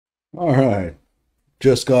All right,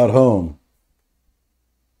 just got home.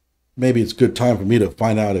 Maybe it's a good time for me to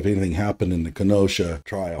find out if anything happened in the Kenosha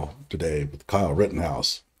trial today with Kyle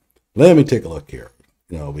Rittenhouse. Let me take a look here.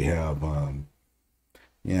 We have,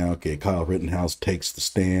 okay, Kyle Rittenhouse takes the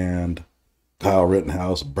stand. Kyle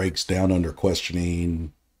Rittenhouse breaks down under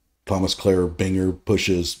questioning. Thomas Claire Binger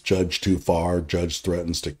pushes judge too far. Judge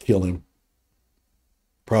threatens to kill him.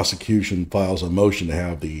 Prosecution files a motion to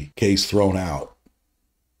have the case thrown out.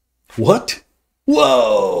 What?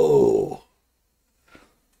 Whoa!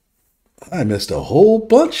 I missed a whole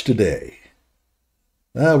bunch today.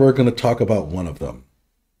 We're going to talk about one of them.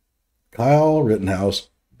 Kyle Rittenhouse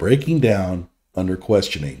breaking down under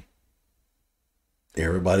questioning.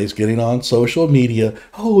 Everybody's getting on social media.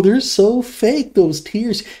 Oh, they're so fake, those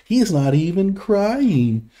tears. He's not even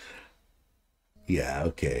crying. Yeah,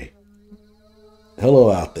 okay.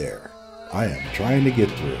 Hello out there. I am trying to get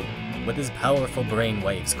through. With his powerful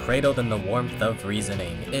brainwaves cradled in the warmth of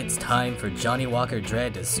reasoning, it's time for Johnnie Walker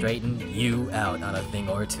Dread to straighten you out on a thing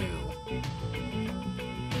or two.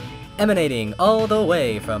 Emanating all the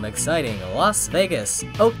way from exciting Las Vegas,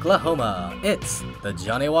 Oklahoma, it's the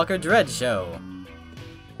Johnnie Walker Dread Show.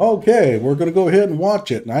 Okay, we're going to go ahead and watch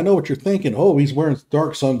it. And I know what you're thinking. Oh, he's wearing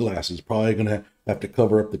dark sunglasses. Probably going to have to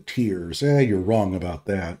cover up the tears. You're wrong about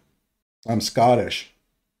that. I'm Scottish.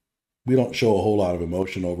 We don't show a whole lot of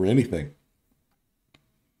emotion over anything.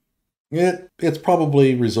 It's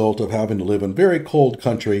probably a result of having to live in very cold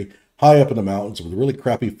country, high up in the mountains with really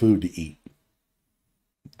crappy food to eat.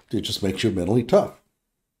 It just makes you mentally tough.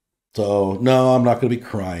 So, no, I'm not going to be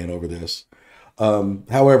crying over this.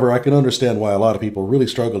 However, I can understand why a lot of people really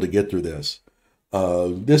struggle to get through this.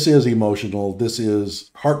 This is emotional. This is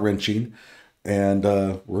heart-wrenching. And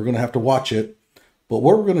we're going to have to watch it. But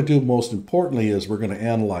what we're going to do most importantly is we're going to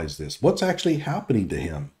analyze this. What's actually happening to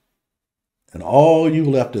him? And all you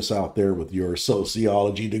leftists out there with your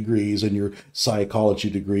sociology degrees and your psychology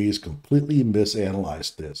degrees completely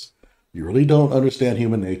misanalyzed this. You really don't understand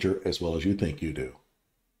human nature as well as you think you do.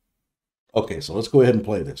 Okay, so let's go ahead and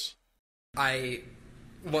play this.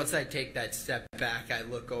 Once I take that step back, I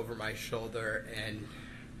look over my shoulder and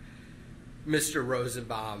Mr.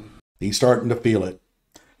 Rosenbaum. He's starting to feel it.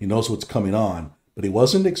 He knows what's coming on. But he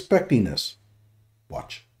wasn't expecting this.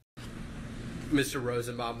 Watch. Mr.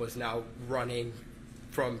 Rosenbaum was now running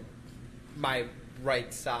from my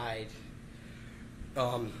right side.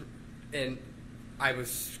 And I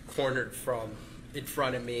was cornered from in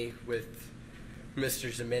front of me with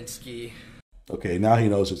Mr. Zeminski. Okay, now he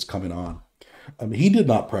knows it's coming on. He did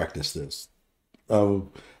not practice this.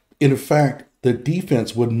 In fact, the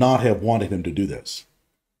defense would not have wanted him to do this.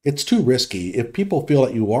 It's too risky. If people feel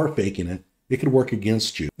that you are faking it, it could work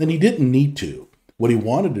against you. And he didn't need to. What he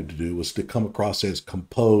wanted to do was to come across as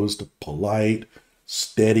composed, polite,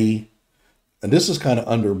 steady. And this is kind of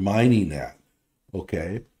undermining that.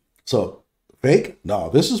 Okay? So, fake? No,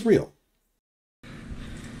 this is real.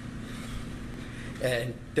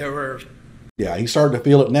 And there were... Yeah, he's starting to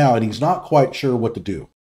feel it now, and he's not quite sure what to do.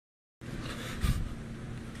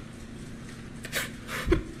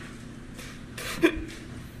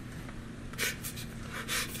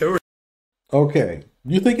 Okay,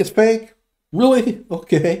 you think it's fake? Really?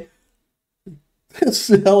 Okay. It's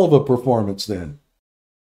a hell of a performance then.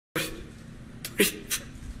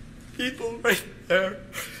 People right there.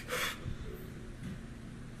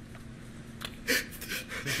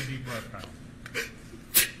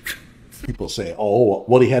 People say, oh,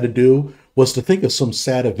 what he had to do was to think of some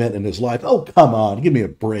sad event in his life. Oh, come on, give me a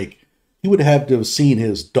break. He would have to have seen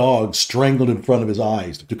his dog strangled in front of his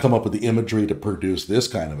eyes to come up with the imagery to produce this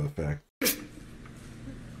kind of effect.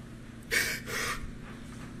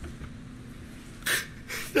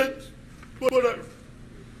 That's what I...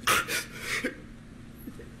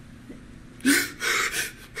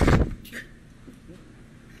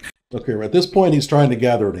 Okay, at this point, he's trying to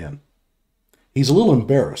gather it in. He's a little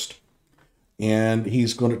embarrassed. And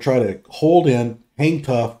he's going to try to hold in, hang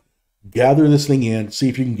tough, gather this thing in, see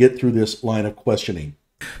if you can get through this line of questioning.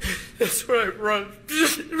 That's where I run.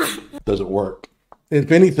 Doesn't work.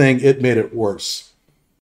 If anything, it made it worse.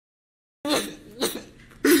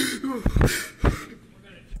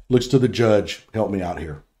 Looks to the judge, help me out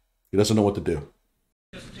here. He doesn't know what to do.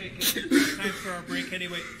 Just take time for our break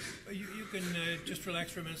anyway. You can just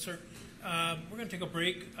relax for a minute, sir. We're going to take a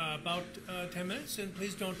break, about 10 minutes, and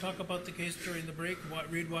please don't talk about the case during the break.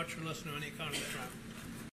 Read, watch, or listen to any account of the trial.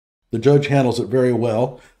 The judge handles it very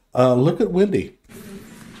well. Look at Wendy.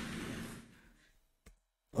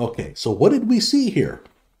 Okay, so what did we see here?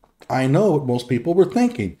 I know what most people were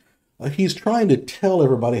thinking. He's trying to tell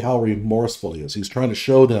everybody how remorseful he is. He's trying to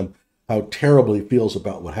show them how terribly he feels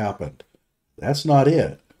about what happened. That's not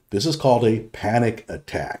it. This is called a panic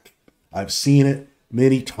attack. I've seen it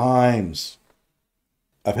many times.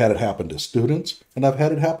 I've had it happen to students, and I've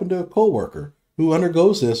had it happen to a coworker who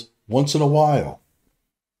undergoes this once in a while.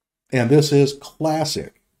 And this is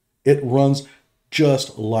classic. It runs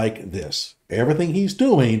just like this. Everything he's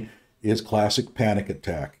doing is classic panic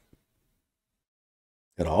attack.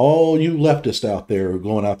 And all you leftists out there who are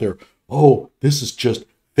going out there, oh, this is just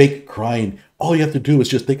fake crying. All you have to do is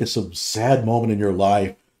just think of some sad moment in your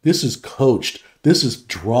life. This is coached. This is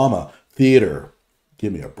drama, theater.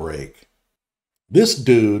 Give me a break. This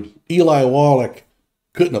dude, Eli Wallach,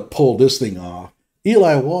 couldn't have pulled this thing off.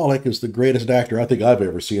 Eli Wallach is the greatest actor I think I've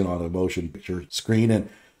ever seen on a motion picture screen. And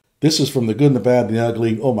this is From the Good and the Bad and the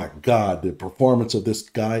Ugly. Oh my God, the performance of this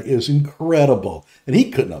guy is incredible. And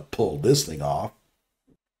he couldn't have pulled this thing off.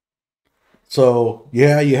 So,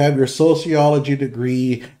 yeah, you have your sociology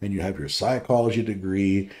degree and you have your psychology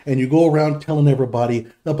degree, and you go around telling everybody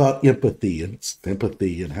about empathy and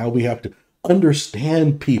sympathy and how we have to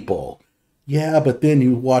understand people. Yeah, but then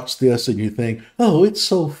you watch this and you think, oh, it's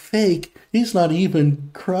so fake. He's not even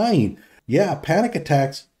crying. Yeah, panic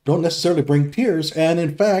attacks don't necessarily bring tears, and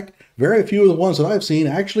in fact, very few of the ones that I've seen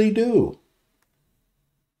actually do.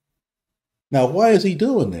 Now, why is he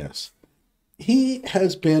doing this? He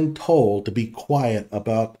has been told to be quiet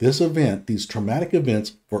about this event, these traumatic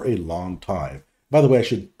events, for a long time. By the way, I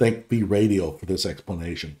should thank B Radio for this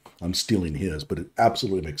explanation. I'm stealing his, but it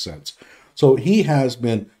absolutely makes sense. So he has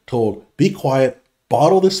been told, be quiet,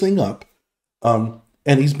 bottle this thing up, and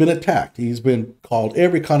he's been attacked. He's been called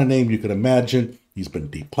every kind of name you can imagine. He's been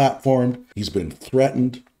deplatformed. He's been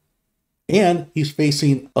threatened. And he's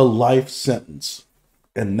facing a life sentence.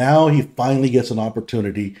 And now he finally gets an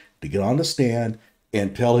opportunity to get on the stand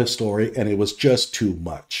and tell his story, and it was just too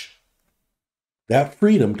much. That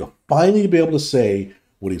freedom to finally be able to say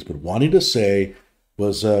what he's been wanting to say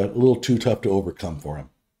was a little too tough to overcome for him.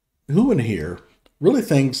 Who in here really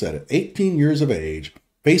thinks that at 18 years of age,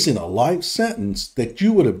 facing a life sentence, that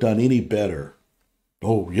you would have done any better?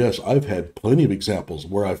 Oh, yes, I've had plenty of examples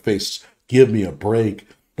where I faced give me a break.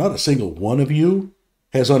 Not a single one of you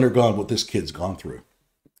has undergone what this kid's gone through.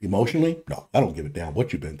 Emotionally? No, I don't give a damn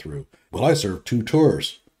what you've been through. Well, I served 2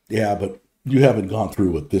 tours. Yeah, but you haven't gone through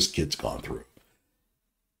what this kid's gone through.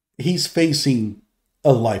 He's facing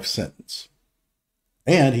a life sentence.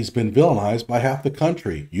 And he's been villainized by half the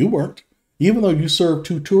country. You weren't. Even though you served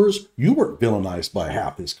 2 tours, you weren't villainized by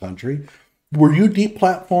half this country. Were you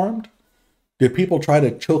deplatformed? Did people try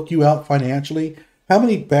to choke you out financially? How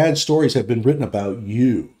many bad stories have been written about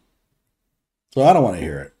you? So I don't want to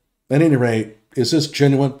hear it. At any rate, is this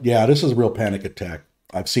genuine? Yeah, this is a real panic attack.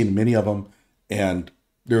 I've seen many of them, and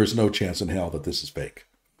there is no chance in hell that this is fake.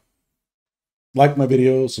 Like my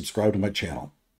video, subscribe to my channel.